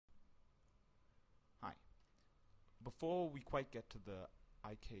before we quite get to the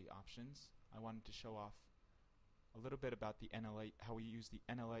IK options, I wanted to show off a little bit about the NLA, how we use the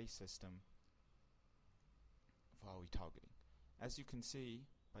NLA system for our retargeting. As you can see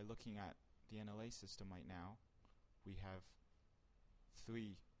by looking at the NLA system right now, we have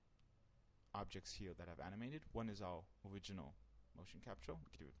 3 objects here that I've animated. One is our original motion capture. We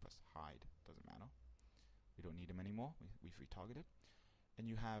could even press hide, doesn't matter. We don't need them anymore. We've retargeted. And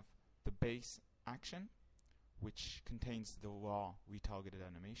you have the base action, which contains the raw retargeted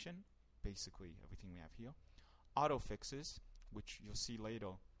animation, basically everything we have here. Auto fixes, which you'll see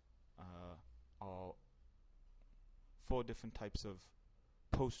later, are 4 different types of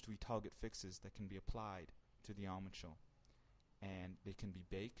post retarget fixes that can be applied to the armature, and they can be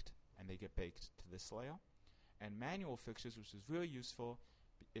baked, and they get baked to this layer. And manual fixtures, which is really useful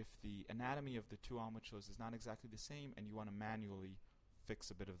if the anatomy of the 2 armatures is not exactly the same and you want to manually fix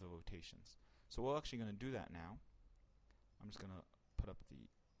a bit of the rotations. So we're actually going to do that now. I'm just going to put up the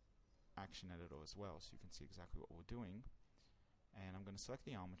action editor as well so you can see exactly what we're doing. And I'm going to select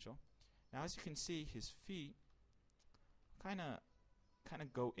the armature. Now as you can see, his feet kind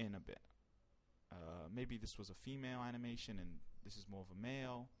of go in a bit. Maybe this was a female animation and this is more of a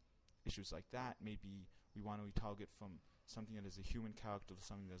male. Issues like that. Maybe we want to retarget from something that is a human character to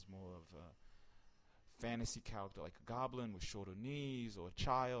something that's more of a fantasy character, like a goblin with shorter knees, or a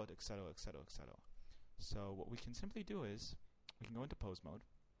child, etc., etc., etc. So what we can simply do is we can go into pose mode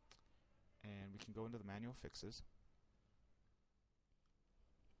and we can go into the manual fixes.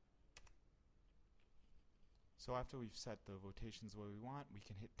 So after we've set the rotations where we want, we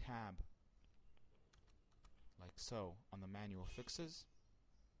can hit tab like so on the manual fixes.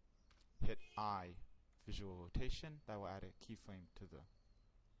 Hit I, visual rotation. That will add a keyframe to the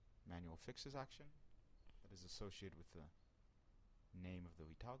manual fixes action that is associated with the name of the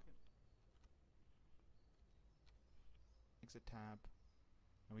retarget. Exit tab,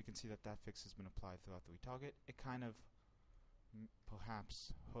 and we can see that that fix has been applied throughout the retarget. It kind of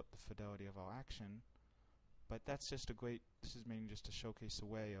perhaps hurt the fidelity of our action, but that's just a great, this is mainly just to showcase a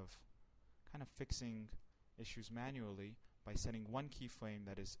way of kind of fixing issues manually by setting one keyframe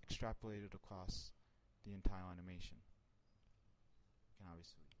that is extrapolated across the entire animation. You can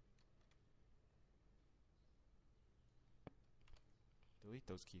obviously delete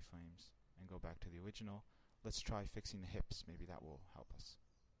those keyframes and go back to the original. Let's try fixing the hips. Maybe that will help us.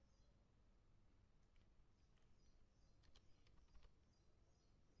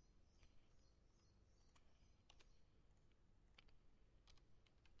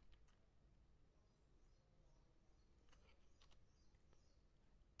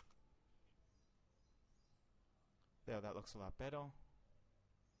 There, that looks a lot better.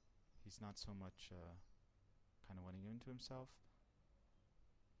 He's not so much kind of running into himself,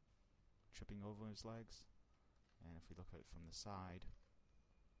 tripping over his legs. And if we look at it from the side,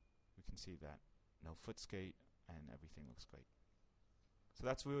 we can see that no foot skate and everything looks great. So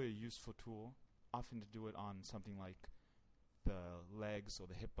that's really a useful tool, often to do it on something like the legs or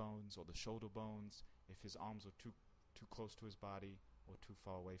the hip bones or the shoulder bones. If his arms are too close to his body or too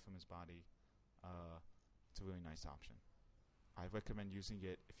far away from his body, it's a really nice option. I recommend using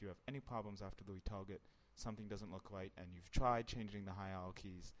it if you have any problems after the retarget, something doesn't look right, and you've tried changing the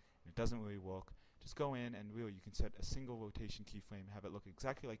hierarchies and it doesn't really work. Just go in and really you can set a single rotation keyframe, have it look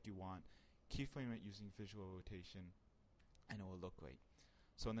exactly like you want, keyframe it using visual rotation, and it will look great.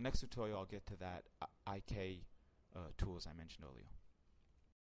 So in the next tutorial I'll get to that IK tools I mentioned earlier.